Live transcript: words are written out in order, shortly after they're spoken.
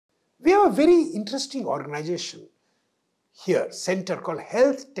We have a very interesting organization here, center called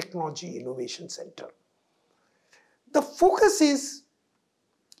Health Technology Innovation Center. The focus is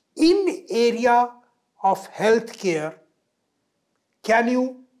in area of healthcare, can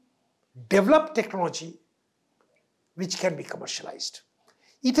you develop technology which can be commercialized?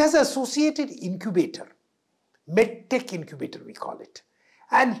 It has an associated incubator, medtech incubator we call it.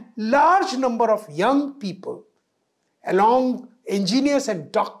 And large number of young people, along engineers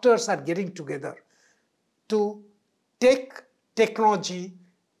and doctors are getting together to take technology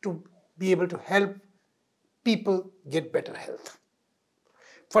to be able to help people get better health.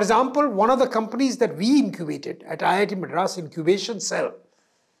 For example, one of the companies that we incubated at IIT Madras Incubation Cell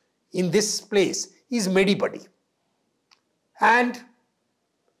in this place is MediBuddy. And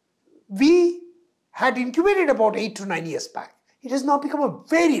we had incubated about 8 to 9 years back. It has now become a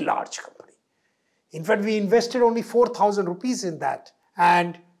very large company. In fact, we invested only 4,000 rupees in that.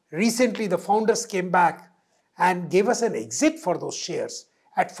 And recently the founders came back and gave us an exit for those shares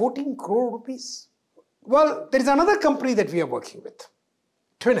at 14 crore rupees. Well, there is another company that we are working with,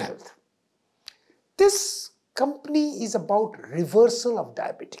 Twin Health. This company is about reversal of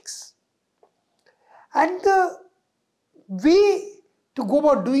diabetics. And the way to go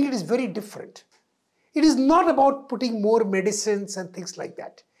about doing it is very different. It is not about putting more medicines and things like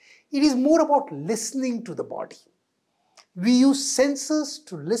that. It is more about listening to the body. We use sensors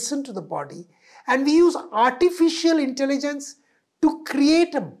to listen to the body, and we use artificial intelligence to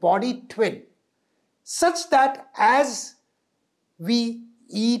create a body twin such that as we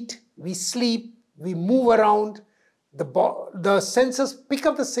eat, we sleep, we move around, the sensors pick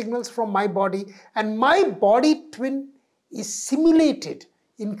up the signals from my body, and my body twin is simulated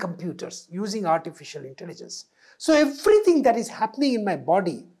in computers using artificial intelligence. So everything that is happening in my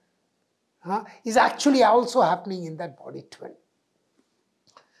body is actually also happening in that body twin.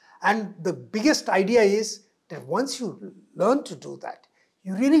 And the biggest idea is that once you learn to do that,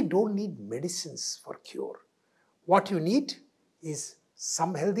 you really don't need medicines for cure. What you need is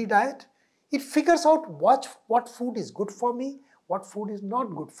some healthy diet. It figures out what food is good for me, what food is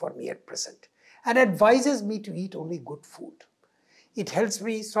not good for me at present, and advises me to eat only good food. It helps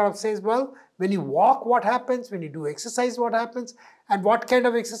me sort of says, well, when you walk, what happens? When you do exercise, what happens? And what kind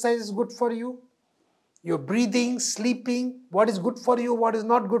of exercise is good for you? Your breathing, sleeping, what is good for you, what is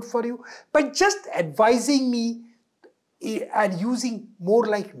not good for you. By just advising me and using more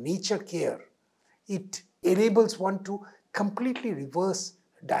like nature care, it enables one to completely reverse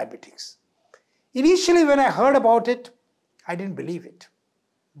diabetics. Initially, when I heard about it, I didn't believe it.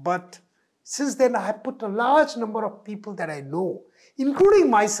 But since then, I have put a large number of people that I know, including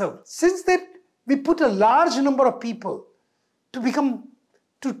myself. Since then, we put a large number of people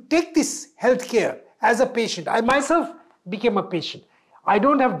to take this healthcare as a patient. I myself became a patient. I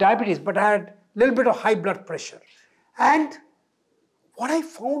don't have diabetes, but I had a little bit of high blood pressure. And what I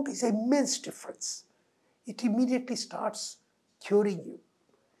found is an immense difference. It immediately starts curing you.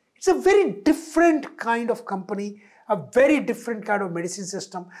 It's a very different kind of company, a very different kind of medicine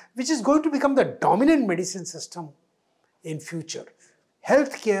system, which is going to become the dominant medicine system in future.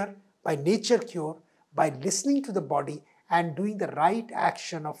 Healthcare by nature cure, by listening to the body and doing the right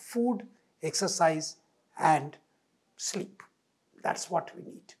action of food, exercise and sleep. That's what we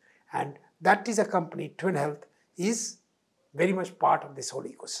need. And that is a company, Twin Health, is very much part of this whole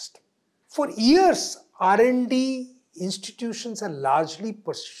ecosystem. For years, R&D institutions have largely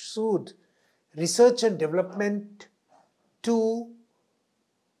pursued research and development to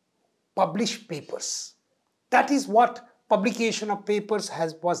publish papers. That is what publication of papers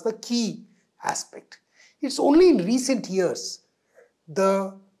was the key aspect. It's only in recent years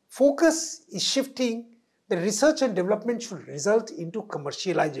the focus is shifting. The research and development should result into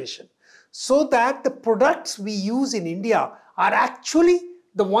commercialization so that the products we use in India are actually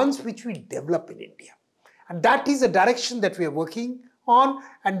the ones which we develop in India. And that is a direction that we are working on,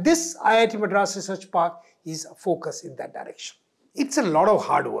 and this IIT Madras Research Park is a focus in that direction. It's a lot of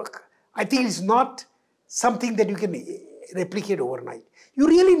hard work. I think it's not something that you can replicate overnight. You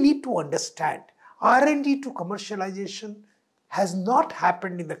really need to understand R&D to commercialization has not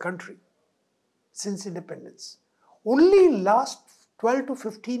happened in the country since independence. Only in last 12 to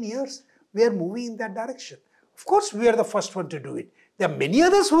 15 years, we are moving in that direction. Of course, we are the first one to do it. There are many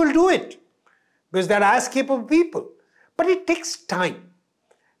others who will do it because they are as capable people. But it takes time.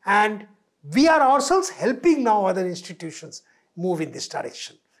 And we are ourselves helping now other institutions move in this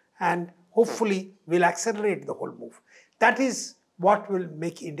direction. And hopefully, we'll accelerate the whole move. That is what will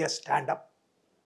make India stand up